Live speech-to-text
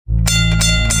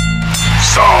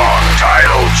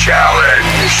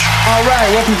Challenge. All right,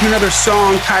 welcome to another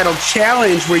song titled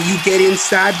Challenge, where you get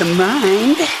inside the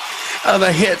mind of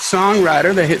a hit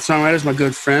songwriter. The hit songwriter is my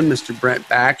good friend, Mr. Brent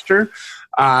Baxter.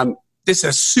 This is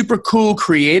a super cool,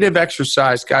 creative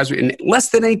exercise, guys. In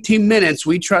less than 18 minutes,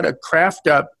 we try to craft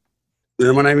up,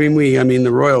 and when I mean we, I mean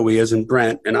the royal we, as in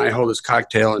Brent, and I hold his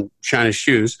cocktail and shine his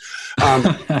shoes.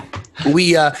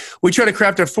 We try to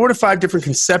craft up 4 to 5 different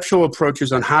conceptual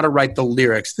approaches on how to write the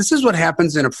lyrics. This is what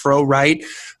happens in a pro write.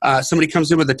 Somebody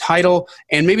comes in with a title,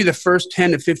 and maybe the first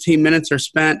 10 to 15 minutes are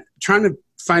spent trying to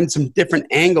find some different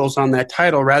angles on that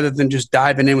title rather than just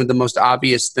diving in with the most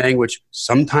obvious thing, which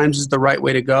sometimes is the right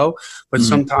way to go, but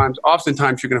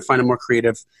oftentimes you're going to find a more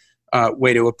creative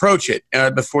way to approach it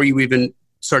before you even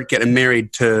start getting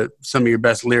married to some of your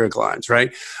best lyric lines,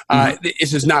 right?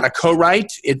 This is not a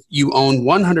co-write. You own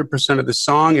 100% of the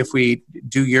song if we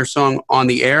do your song on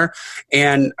the air.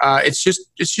 And it's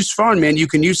just fun, man. You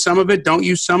can use some of it, don't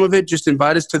use some of it. Just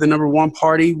invite us to the number one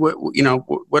party,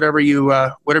 whatever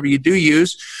you do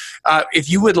use. If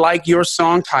you would like your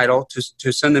song title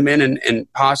to send them in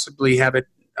and possibly have it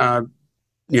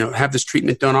have this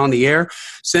treatment done on the air,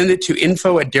 send it to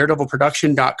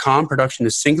info@daredevilproduction.com. Production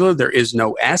is singular. There is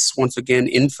no S. Once again,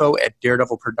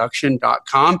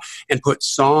 info@daredevilproduction.com, and put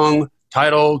song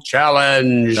title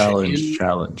challenge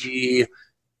in the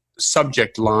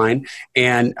subject line,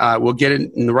 and we'll get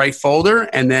it in the right folder,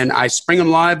 and then I spring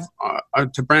them live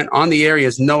to Brent on the air. He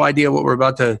has no idea what we're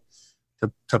about to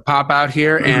pop out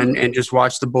here, and just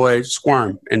watch the boy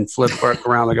squirm and flip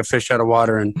around like a fish out of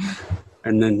water,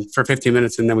 and then for 15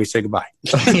 minutes, and then we say goodbye.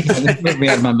 Put me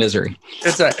out of my misery.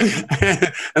 That's right.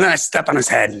 And then I step on his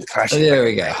head and crash. There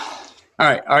we go. All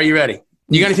right. Are you ready?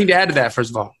 You got anything to add to that, first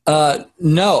of all?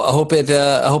 No. I hope it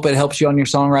helps you on your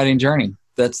songwriting journey.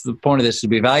 That's the point of this, to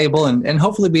be valuable and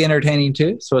hopefully be entertaining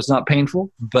too, so it's not painful.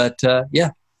 But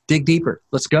dig deeper.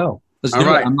 Let's go. Let's do it.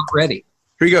 I'm not ready.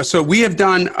 Here you go. So we have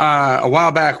done, a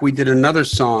while back, we did another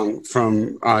song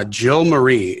from Jill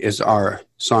Marie is our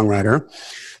songwriter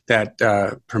that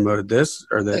promoted this,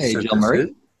 or that Jill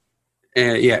Marie.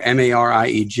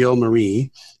 Marie, Jill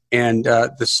Marie, and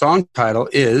the song title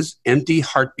is "Empty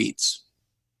Heartbeats."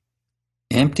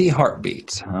 Empty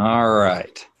Heartbeats. All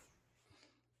right.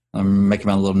 I'm making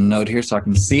my little note here so I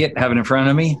can see it, have it in front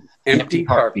of me. Empty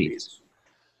Heartbeats.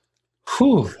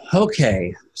 Whew.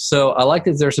 Okay. So I like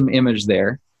that there's some image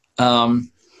there.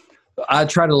 I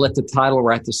try to let the title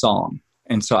write the song.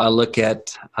 And so I look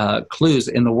at clues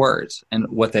in the words and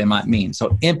what they might mean.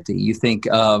 So empty, you think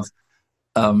of,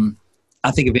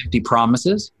 I think of empty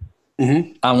promises.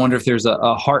 Mm-hmm. I wonder if there's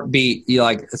a heartbeat, you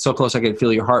like, it's so close I could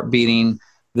feel your heart beating,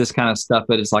 this kind of stuff,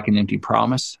 but it's like an empty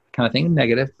promise kind of thing.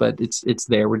 Negative, but it's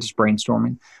there. We're just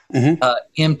brainstorming. Mm-hmm.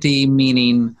 Empty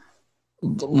meaning,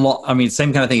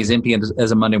 same kind of thing as empty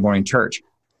as a Monday morning church.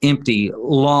 Empty,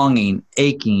 longing,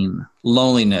 aching,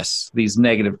 loneliness, these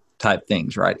negative type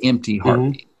things, right? Empty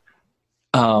heartbeat.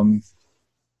 Mm-hmm.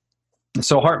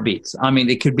 So heartbeats.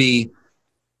 It could be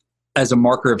as a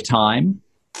marker of time.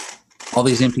 All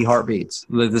these empty heartbeats,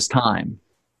 this time,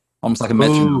 almost like a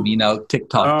metronome,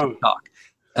 tick-tock, tick-tock.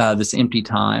 This empty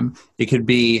time. It could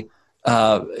be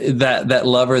that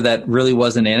lover that really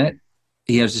wasn't in it.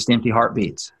 He has just empty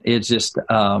heartbeats. It's just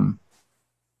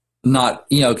not,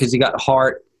 because you got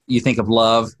heart, you think of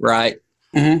love, right?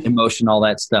 Mm-hmm. Emotion, all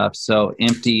that stuff. So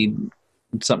empty,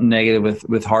 something negative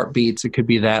with heartbeats. It could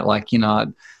be that, like,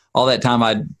 all that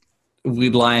time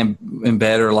we'd lie in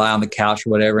bed or lie on the couch or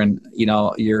whatever, and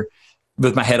you're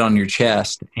with my head on your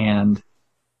chest, and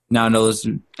now I know those.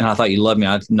 And I thought you loved me.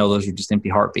 I know those are just empty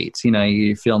heartbeats.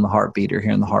 You're feeling the heartbeat or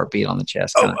hearing the heartbeat on the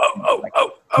chest.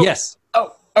 Yes.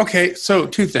 Oh. Okay. So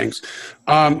 2 things.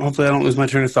 Hopefully, I don't lose my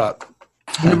train of thought.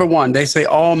 Number 1, they say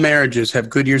all marriages have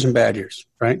good years and bad years,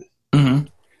 right? Mm-hmm.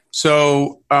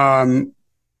 So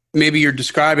maybe you're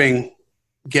describing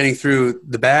getting through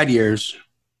the bad years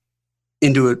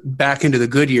back into the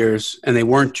good years, and they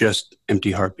weren't just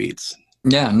empty heartbeats.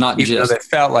 Yeah, not even just. Though they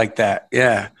felt like that.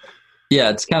 Yeah. Yeah,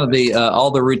 it's kind of the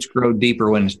all the roots grow deeper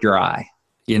when it's dry.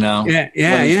 Yeah. When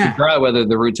it's dry, whether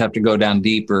the roots have to go down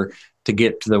deeper to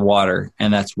get to the water,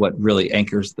 and that's what really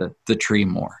anchors the tree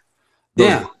more.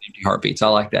 Those empty heartbeats. I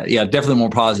like that. Yeah, definitely more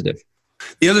positive.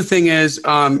 The other thing is,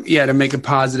 to make it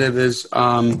positive is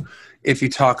if you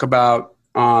talk about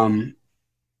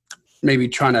maybe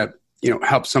trying to,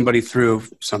 help somebody through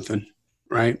something,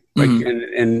 right? Mm-hmm. Like,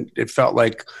 and it felt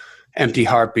like empty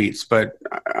heartbeats, but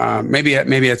maybe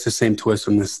it's the same twist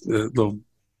on this little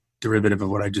derivative of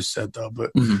what I just said, though.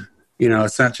 But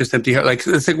it's not just empty heart. Like,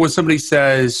 it's like when somebody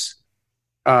says,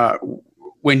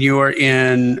 when you're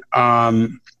in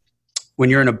when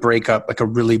you're in a breakup, like a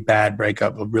really bad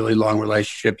breakup, a really long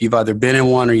relationship, you've either been in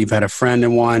one or you've had a friend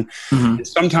in one. Mm-hmm. And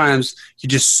sometimes you're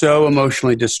just so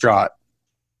emotionally distraught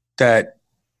that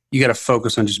you got to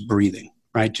focus on just breathing,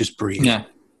 right? Just breathe. Yeah.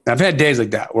 I've had days like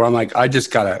that where I'm like, I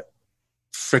just got to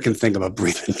freaking think about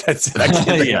breathing. That's it. I can't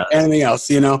think of anything else,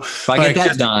 you know? If I get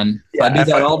that done, if I do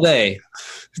that all day,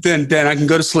 then I can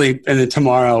go to sleep, and then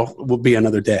tomorrow will be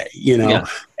another day, you know? Yeah.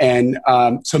 And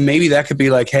so maybe that could be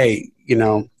like, hey, you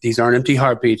know, these aren't empty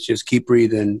heartbeats. Just keep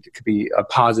breathing. It could be a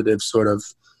positive sort of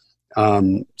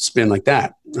spin like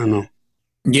that. I don't know.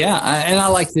 Yeah. And I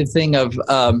like the thing of,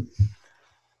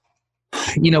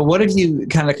 you know, what if you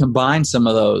kind of combine some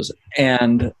of those,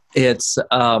 and it's,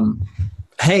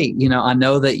 hey, you know, I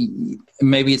know that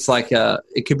maybe it's like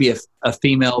it could be a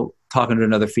female talking to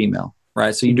another female,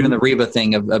 right? So you're doing the Reba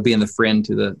thing of being the friend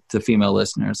to the female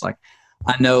listener. It's like,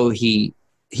 I know he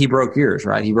broke yours,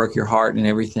 right? He broke your heart and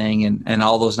everything, and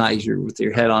all those nights you're with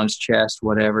your head on his chest,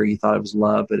 whatever, you thought it was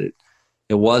love, but it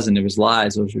wasn't. It was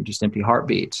lies. Those were just empty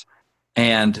heartbeats,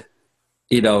 and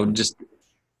you know, just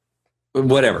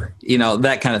whatever, you know,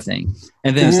 that kind of thing.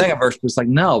 And then the second verse was like,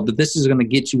 no, but this is going to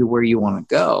get you to where you want to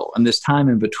go. And this time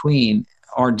in between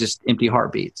aren't just empty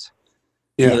heartbeats.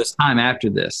 Yeah. You know, this time after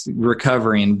this,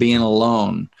 recovering, being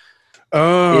alone.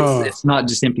 Oh, It's not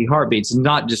just empty heartbeats. It's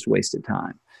not just wasted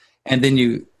time. And then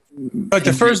you, like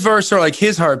the first verse are like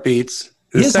his heartbeats.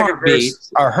 His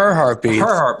heartbeats are her heartbeats.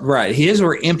 Right. His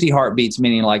were empty heartbeats,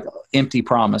 meaning like empty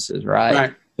promises,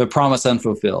 right? The promise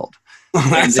unfulfilled.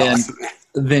 That's awesome.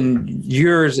 Then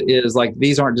yours is like,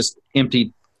 these aren't just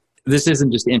empty. This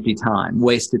isn't just empty time,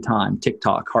 wasted time,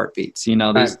 TikTok heartbeats. You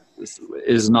know, this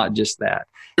is not just that.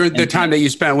 The time that you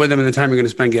spent with them and the time you're going to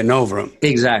spend getting over them.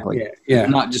 Exactly. Yeah.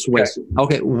 Not just wasted.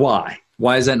 Okay. Why?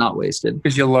 Why is that not wasted?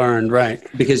 Because you learned, right?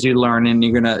 Because you learn, and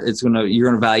you're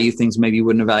gonna value things maybe you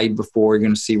wouldn't have valued before. You're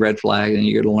gonna see red flag, and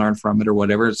you're gonna learn from it or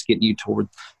whatever. It's getting you toward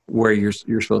where you're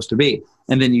supposed to be.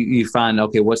 And then you find,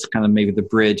 okay, what's kind of maybe the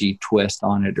bridgey twist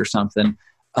on it or something,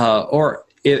 or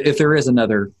if there is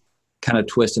another kind of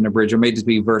twist in a bridge, or maybe just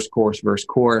be verse chorus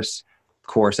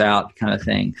out kind of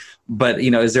thing. But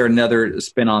you know, is there another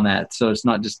spin on that? So it's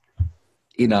not just,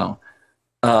 you know,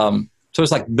 so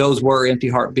it's like those were empty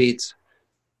heartbeats.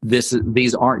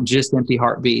 These aren't just empty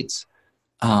heartbeats.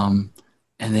 And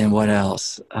then what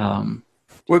else?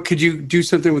 What could you do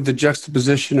something with the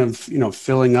juxtaposition of, you know,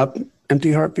 filling up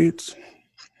empty heartbeats?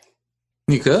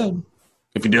 You could,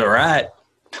 if you do it right.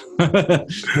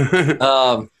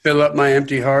 Fill up my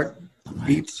empty heart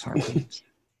beats.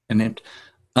 And empty.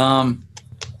 Hello,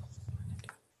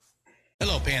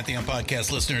 Pantheon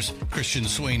Podcast listeners. Christian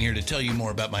Swain here to tell you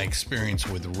more about my experience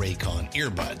with Raycon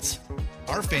earbuds.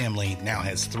 Our family now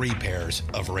has 3 pairs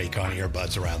of Raycon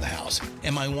earbuds around the house,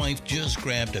 and my wife just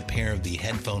grabbed a pair of the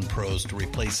Headphone Pros to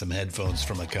replace some headphones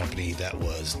from a company that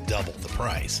was double the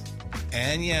price.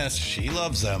 And yes, she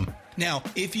loves them. Now,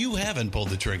 if you haven't pulled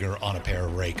the trigger on a pair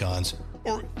of Raycons,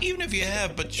 or even if you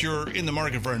have, but you're in the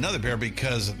market for another pair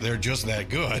because they're just that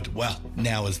good, well,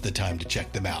 now is the time to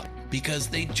check them out, because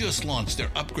they just launched their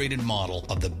upgraded model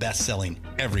of the best-selling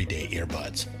everyday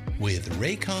earbuds. With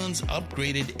Raycon's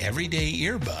upgraded everyday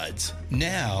earbuds,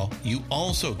 now you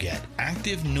also get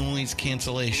active noise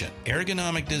cancellation,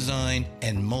 ergonomic design,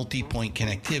 and multi-point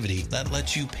connectivity that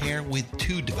lets you pair with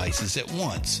 2 devices at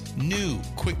once. New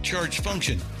quick charge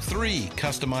function, 3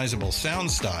 customizable sound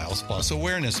styles, plus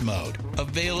awareness mode.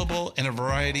 Available in a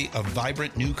variety of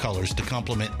vibrant new colors to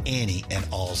complement any and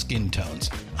all skin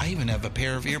tones. I even have a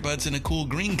pair of earbuds in a cool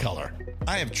green color.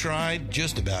 I have tried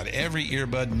just about every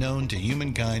earbud known to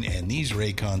humankind, and these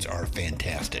Raycons are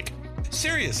fantastic.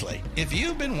 Seriously, if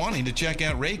you've been wanting to check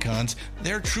out Raycons,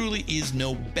 there truly is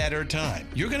no better time.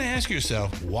 You're going to ask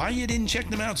yourself why you didn't check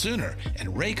them out sooner, and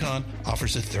Raycon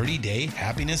offers a 30-day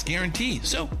happiness guarantee.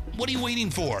 So what are you waiting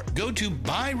for? Go to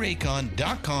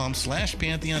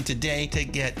buyraycon.com/Pantheon today to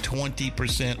get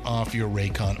 20% off your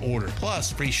Raycon order,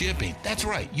 plus free shipping. That's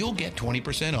right, you'll get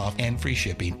 20% off and free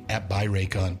shipping at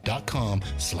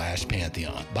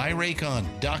buyraycon.com/Pantheon.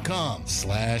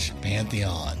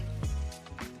 buyraycon.com/Pantheon.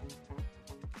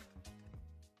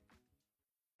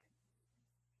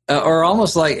 Or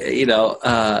almost like, you know,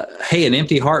 hey, an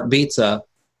empty heart beats a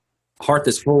heart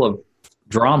that's full of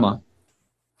drama.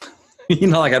 You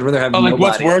know, like I'd rather have nobody.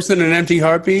 What's worse than an empty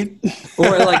heartbeat?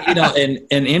 Or like, you know,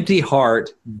 an empty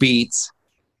heart beats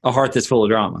a heart that's full of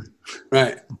drama.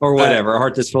 Right. Or whatever, a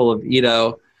heart that's full of, you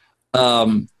know,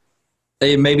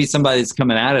 maybe somebody's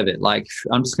coming out of it. Like,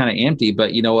 I'm just kind of empty,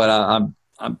 but you know what? I'm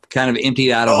kind of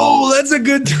emptied out of all that's a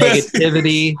good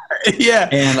negativity. Yeah.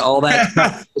 And all that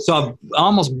stuff. So I've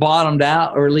almost bottomed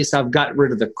out, or at least I've got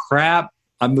rid of the crap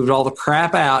I moved all the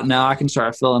crap out. Now I can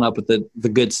start filling up with the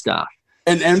good stuff.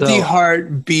 An empty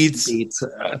heart beats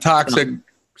toxic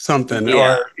something.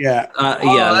 Yeah. Or, yeah.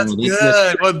 Yeah. That's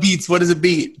good. What does it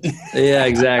beat? Yeah,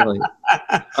 exactly.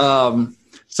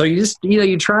 So you just,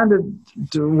 you're trying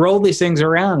to roll these things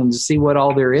around and just see what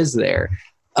all there is there.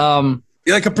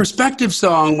 Like a perspective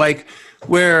song, like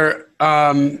where,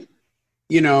 I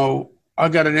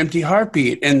got an empty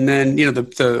heartbeat. And then,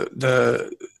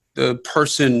 the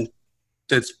person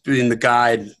that's being the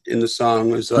guide in the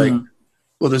song was like,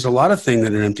 well, there's a lot of things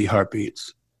that an empty heart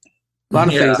beats. A lot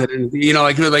of things that,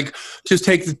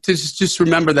 just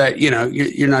remember that,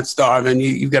 you're not starving.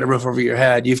 You've got a roof over your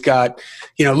head. You've got,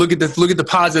 look at the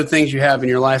positive things you have in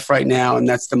your life right now. And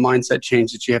that's the mindset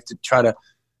change that you have to try to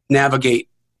navigate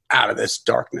out of this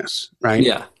darkness, right?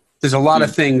 Yeah. There's a lot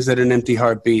of things that an empty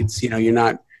heart beats. You're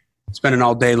not spending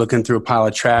all day looking through a pile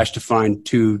of trash to find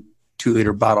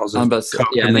 2-liter bottles of Coke.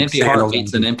 Yeah, an empty heart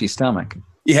beats an empty stomach.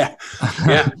 Yeah.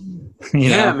 Yeah.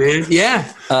 Yeah, man.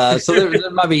 Yeah. So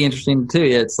that might be interesting too.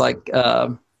 It's like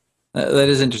that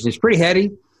is interesting. It's pretty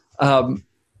heady,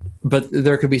 but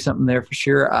there could be something there for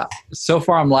sure. So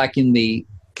far, I'm liking the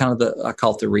kind of I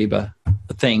call it the Reba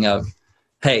thing of,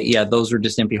 hey, yeah, those are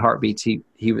just empty heartbeats. He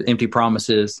empty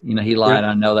promises. He lied.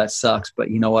 I know that sucks, but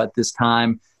you know what? This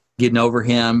time, getting over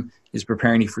him is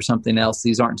preparing you for something else.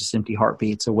 These aren't just empty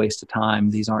heartbeats, a waste of time.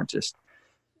 These aren't just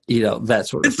that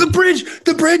sort of. It's the bridge.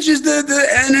 The bridge is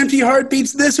an empty heart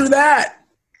beats this or that.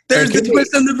 There's the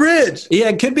twist on the bridge. Yeah,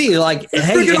 it could be like, it's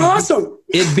freaking awesome.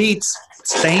 It beats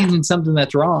staying in something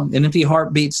that's wrong. An empty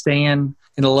heart beats staying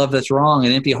in a love that's wrong.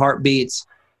 An empty heart beats,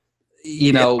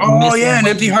 an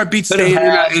empty heart beats staying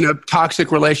in a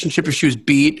toxic relationship if she was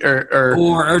beat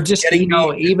or just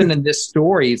even in this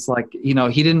story, it's like he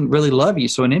didn't really love you.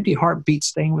 So an empty heart beats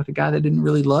staying with a guy that didn't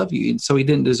really love you, and so he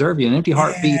didn't deserve you. An empty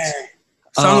heart beats.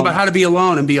 Song about how to be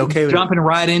alone and be okay with jumping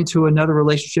right into another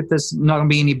relationship that's not going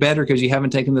to be any better because you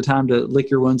haven't taken the time to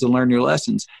lick your wounds and learn your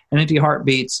lessons. An empty heart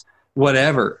beats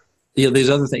whatever. These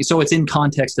other things. So it's in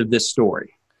context of this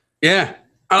story. Yeah.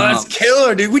 Oh, that's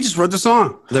killer, dude. We just wrote the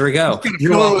song. There we go.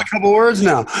 You're with a couple words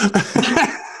now.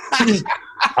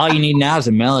 All you need now is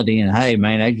a melody, and hey,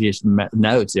 man, that's just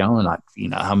notes. You only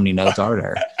how many notes are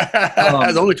there?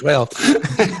 There's only 12.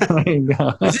 There you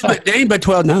go. There ain't but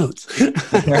 12 notes.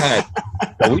 Right.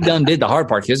 Well, we done did the hard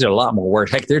part because there's a lot more work.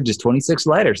 Heck, they're just 26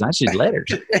 letters. That's just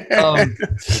letters.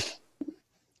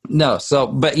 No,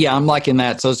 but yeah, I'm liking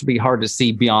that. So it's be hard to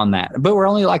see beyond that. But we're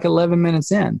only like 11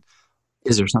 minutes in.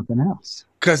 Is there something else?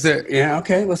 Because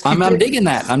okay, let's. I'm digging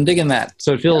that. I'm digging that.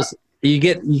 So it feels. You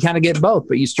kind of get both,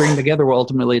 but you string together where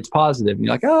ultimately it's positive. And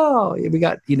you're like, oh, we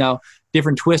got,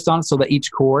 different twist on it so that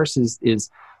each chorus is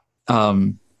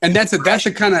and that's the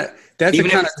kind of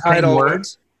title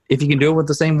words. If you can do it with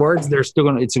the same words, it's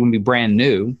going to be brand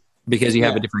new because you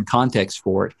have a different context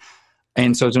for it.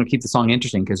 And so it's going to keep the song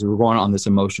interesting because we're going on this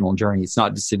emotional journey. It's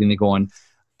not just sitting there going,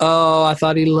 oh, I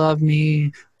thought he loved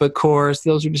me, but chorus,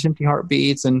 those are just empty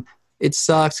heartbeats. And it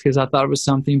sucks because I thought it was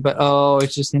something, but oh,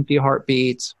 it's just empty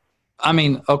heartbeats. I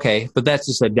mean, okay, but that's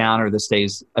just a downer that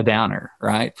stays a downer,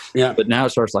 right? Yeah. But now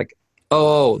it starts like,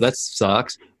 oh, that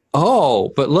sucks. Oh,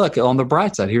 but look, on the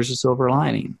bright side, here's a silver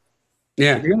lining.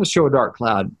 Yeah. If you're going to show a dark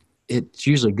cloud, it's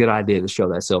usually a good idea to show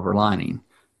that silver lining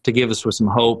to give us with some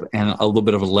hope and a little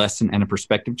bit of a lesson and a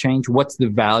perspective change. What's the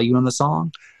value in the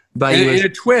song? And a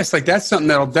twist, like that's something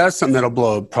that'll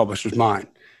blow a publisher's mind.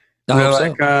 They're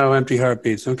like, oh, empty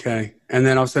heartbeats. Okay. And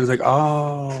then all of a sudden it's like,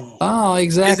 oh,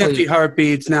 exactly. His empty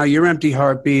heartbeats. Now your empty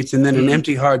heartbeats. And then an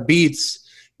empty heart beats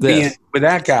being with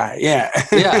that guy. Yeah.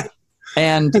 Yeah.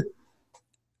 And,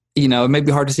 it may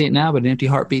be hard to see it now, but an empty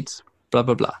heart beats, blah,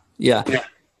 blah, blah. Yeah.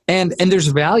 And there's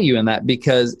value in that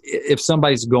because if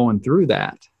somebody's going through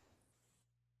that,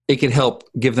 it could help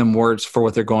give them words for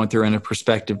what they're going through and a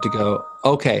perspective to go,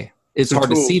 okay, it's hard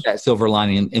to see that silver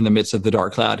lining in the midst of the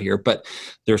dark cloud here, but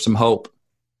there's some hope.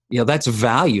 That's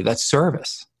value. That's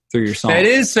service through your song. It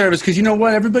is service because you know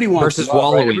what? Everybody wants versus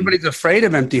wallowing. Right? Everybody's afraid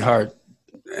of empty heart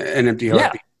and empty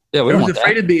heart. Yeah, we don't want that.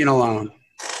 Afraid of being alone.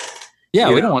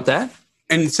 Yeah, we don't want that.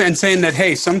 And saying that,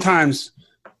 hey, sometimes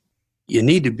you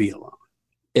need to be alone.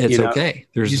 It's okay.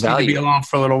 There's value. Need to be alone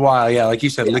for a little while. Yeah, like you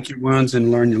said, lick your wounds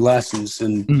and learn your lessons.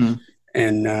 And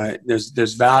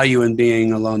there's value in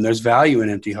being alone. There's value in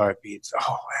empty heartbeats.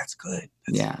 Oh, that's good.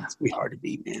 It's gonna be hard to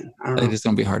beat, man. It is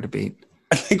gonna be hard to beat.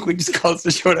 I think we just call it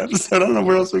a short episode. I don't know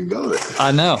where else we can go there.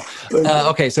 I know.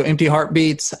 Okay, so empty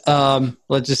heartbeats.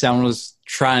 Let's just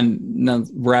try and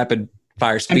rapid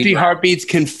fire speed. Empty heartbeats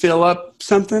can fill up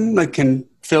something. Like can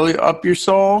fill up your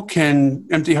soul.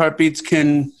 Empty heartbeats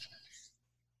can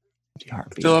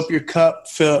fill up your cup.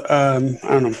 I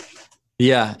don't know.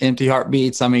 Yeah, empty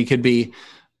heartbeats. I mean, it could be,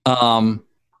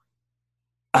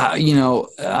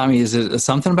 is it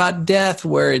something about death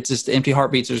where it's just empty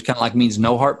heartbeats are just kind of like means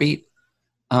no heartbeat?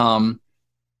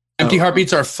 Empty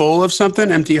heartbeats are full of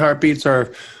something. Empty heartbeats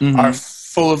are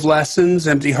full of lessons.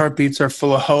 Empty heartbeats are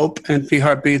full of hope. Empty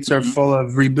heartbeats are full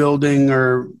of rebuilding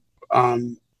or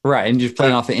right. And just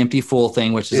playing off the empty full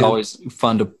thing, which is always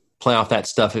fun to play off that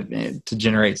stuff to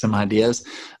generate some ideas.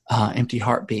 Empty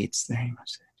heartbeats. Very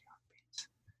much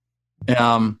empty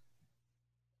heartbeats.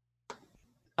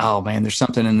 Oh man, there's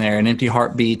something in there. An empty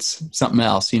heartbeats, something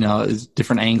else, is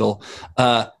different angle.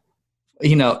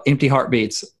 Empty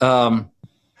heartbeats.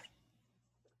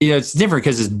 It's different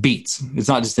because it's beats. It's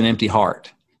not just an empty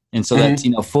heart. And so that's,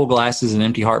 full glasses and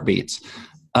empty heartbeats.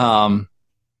 Empty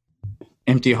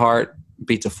heart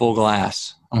beats a full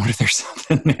glass. I wonder if there's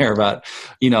something there about,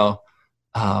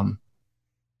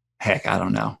 heck, I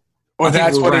don't know. Or I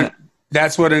guess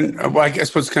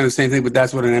it's kind of the same thing, but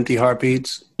that's what an empty heart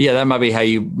beats. Yeah, that might be how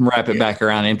you wrap it back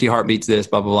around. Empty heart beats this,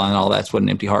 blah, blah, blah, and all that's what an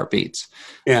empty heart beats.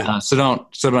 Yeah. So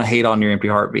don't hate on your empty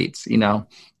heartbeats,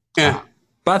 Yeah.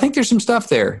 But I think there's some stuff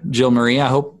there, Jill Marie. I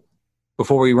hope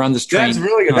before we run this train, that's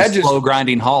really good. That slow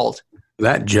grinding halt.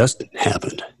 That just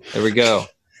happened. There we go.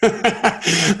 All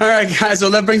right, guys.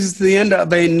 Well, that brings us to the end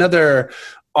of another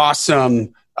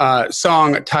awesome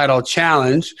song title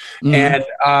challenge. And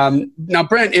now,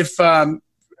 Brent, if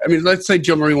let's say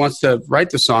Jill Marie wants to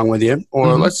write the song with you,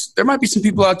 or there might be some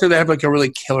people out there that have like a really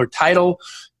killer title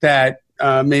that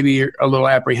maybe you're a little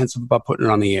apprehensive about putting it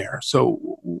on the air.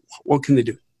 So, what can they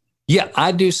do? Yeah,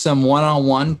 I do some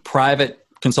one-on-one private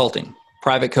consulting,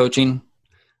 private coaching.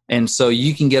 And so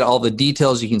you can get all the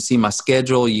details. You can see my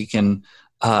schedule. You can,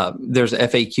 there's a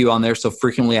FAQ on there. So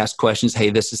frequently asked questions. Hey,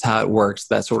 this is how it works,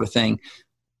 that sort of thing.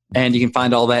 And you can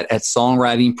find all that at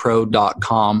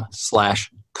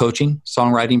songwritingpro.com/coaching,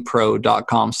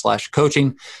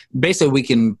 songwritingpro.com/coaching. Basically, we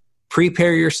can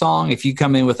prepare your song. If you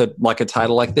come in with a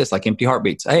title like this, like Empty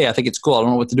Heartbeats. Hey, I think it's cool. I don't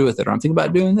know what to do with it. Or I'm thinking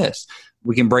about doing this.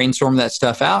 We can brainstorm that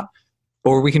stuff out,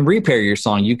 or we can repair your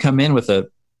song. You come in with a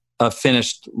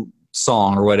finished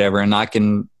song or whatever, and I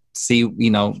can see,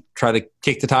 try to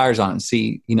kick the tires on it and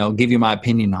see, give you my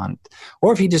opinion on it.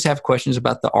 Or if you just have questions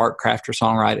about the art, craft, or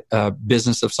songwriting,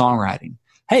 business of songwriting.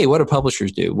 Hey, what do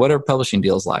publishers do? What are publishing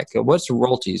deals like? What's the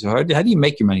royalties? How do you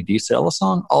make your money? Do you sell a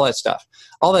song? All that stuff.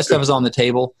 All that stuff is on the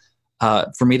table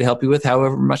for me to help you with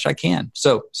however much I can.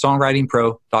 So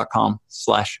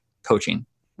songwritingpro.com/coaching.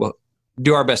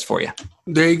 Do our best for you.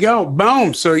 There you go.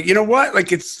 Boom. So you know what?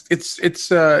 Like it's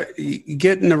you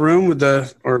get in the room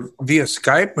or via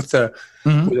Skype with a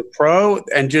pro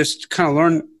and just kind of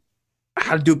learn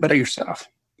how to do it better yourself.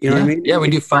 You know what I mean? Yeah, we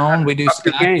do phone, we do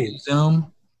Skype,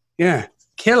 Zoom. Yeah.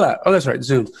 Killer. Oh, that's right.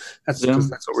 Zoom. That's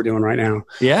what we're doing right now.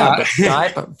 Yeah, but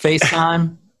Skype,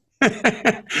 FaceTime.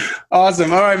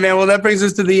 Awesome. All right, man. Well, that brings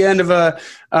us to the end of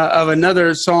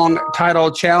another song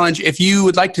title challenge. If you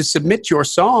would like to submit your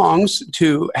songs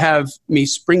to have me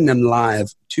spring them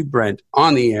live to Brent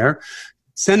on the air,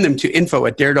 send them to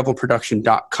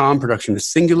info@daredevilproduction.com. Production is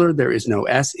singular. There is no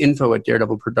S.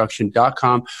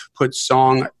 info@daredevilproduction.com. Put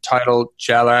song title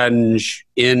challenge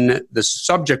in the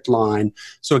subject line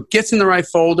so it gets in the right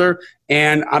folder.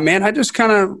 And man, I just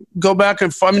kind of go back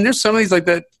and there's some of these like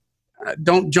that.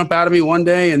 Don't jump out of me one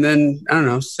day, and then, I don't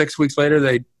know, 6 weeks later,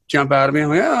 they jump out of me. I'm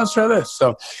like, let's try this.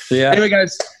 So anyway,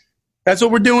 guys, that's what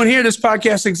we're doing here. This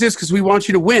podcast exists because we want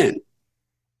you to win.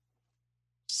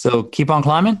 So keep on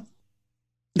climbing?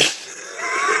 Is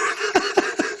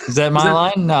that my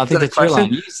line? No, I think that's your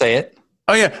line. You can say it.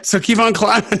 Oh, yeah. So keep on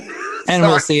climbing. And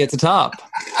we'll see you at the top.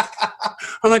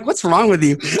 I'm like, what's wrong with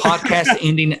you? Podcast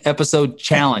ending episode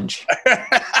challenge.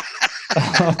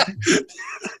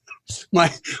 My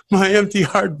empty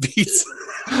heart beats.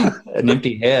 An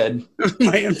empty head.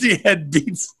 My empty head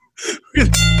beats.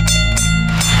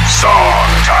 Song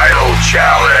title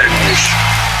challenge.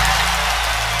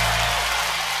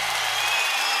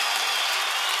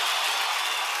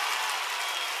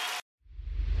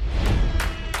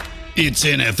 It's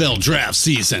NFL draft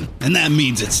season, and that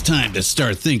means it's time to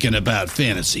start thinking about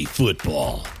fantasy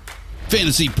football.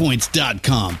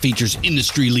 FantasyPoints.com features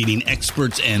industry-leading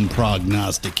experts and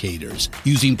prognosticators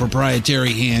using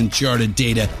proprietary hand-charted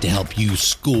data to help you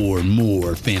score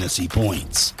more fantasy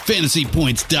points.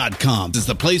 FantasyPoints.com is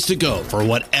the place to go for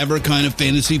whatever kind of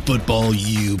fantasy football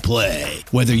you play.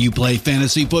 Whether you play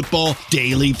fantasy football,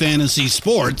 daily fantasy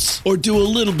sports, or do a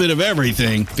little bit of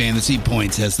everything, Fantasy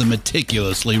Points has the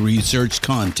meticulously researched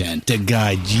content to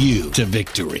guide you to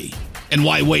victory. And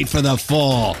why wait for the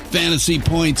fall? Fantasy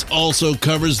Points also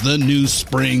covers the new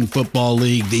spring football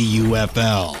league, the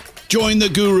UFL. Join the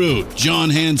guru, John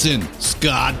Hansen,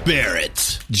 Scott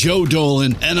Barrett, Joe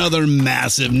Dolan, and other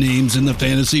massive names in the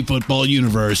fantasy football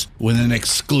universe with an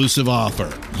exclusive offer.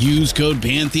 Use code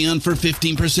Pantheon for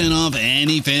 15% off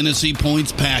any Fantasy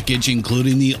Points package,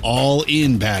 including the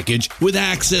all-in package with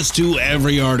access to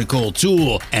every article,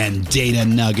 tool, and data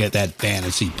nugget that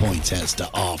Fantasy Points has to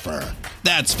offer.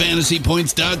 That's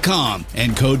fantasypoints.com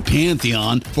and code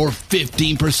Pantheon for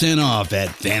 15% off at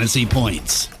Fantasy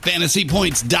Points.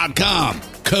 Fantasypoints.com,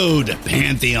 code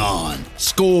Pantheon.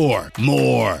 Score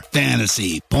more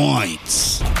fantasy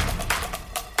points.